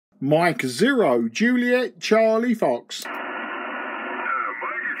Mike 0, Juliet, Charlie Fox.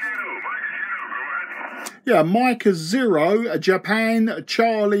 Yeah, Mike 0, Japan,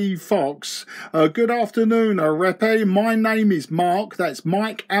 Charlie Fox. Good afternoon, Repe. My name is Mark. That's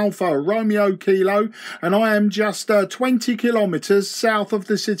Mike Alpha Romeo Kilo, and I am just 20 kilometres south of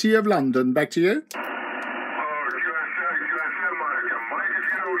the city of London. Back to you.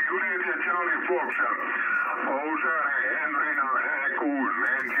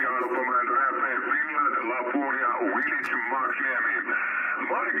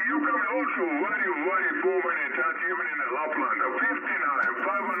 Mark, you can also very moving that even in Lapland, 59,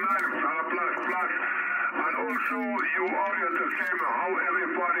 509 plus plus, and also you are at the same how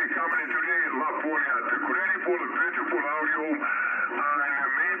everybody coming today in Laponia, the grateful, beautiful audio, and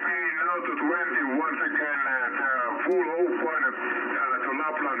maybe now to 20 once again full open to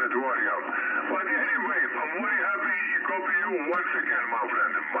Lapland area. But anyway, I'm very happy to copy you once again, my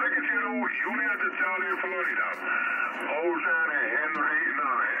friend. Mike Zero, Juliet, Charlie, Florida.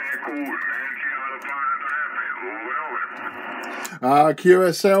 OH9ENA, Echo, Nancy, Alabama, Repe, over.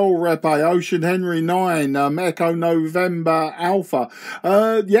 QSL Repe, Ocean Henry 9, Echo November Alpha.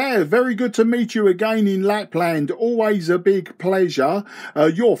 Yeah, very good to meet you again in Lapland. Always a big pleasure.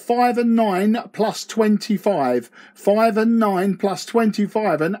 You're 5 and 9 plus 25. 5 and 9 plus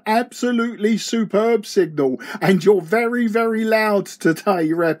 25. An absolutely superb signal. And you're very, very loud today,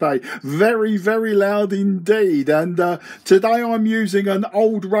 Repe. Very, very loud indeed. And today I'm using an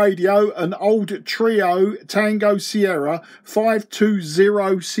old radio, an old Trio Tango Sierra 520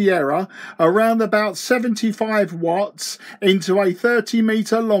 Sierra, around about 75 watts into a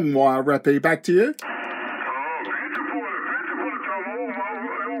 30-metre long wire, Repe. Back to you.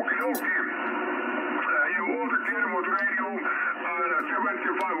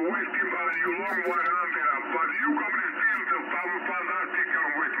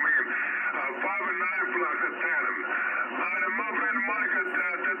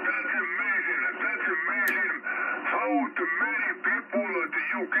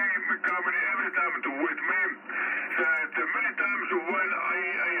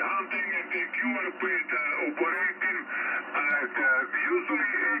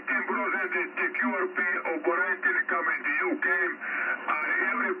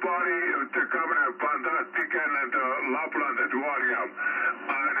 Lapland area.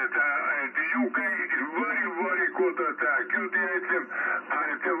 And the UK is very good at QTH, and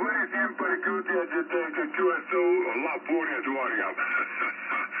it's a very simple QTH to take a QSO Laponia area.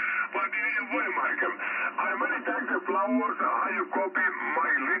 But anyway, Michael, I many thanks the flowers, how you copy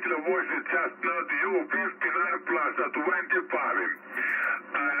my little voice just now to you, 59 plus 25.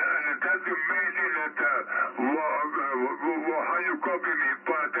 And that's amazing that how you copy me.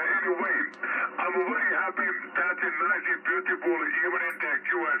 But anyway, I'm very happy. That's a nice and beautiful evening at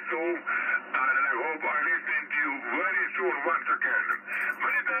QSO, and I hope I listen to you very soon once again.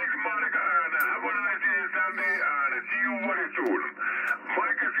 Many thanks, Monica, and have a nice Sunday, and see you very soon.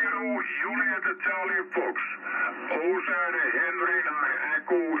 Mike Zero, Juliet, Charlie Fox, OH9ENA, Henry 9,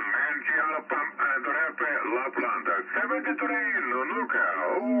 Echo, Nancy, Alabama, and Repe, Lapland, 73, Nanuka,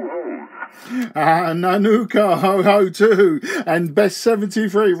 ho ho. Nanuka, ho ho too, and best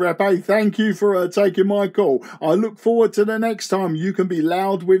 73, Repe. Thank you for taking my call. I look forward to the next time you can be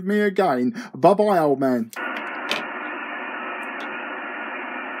loud with me again. Bye bye, old man.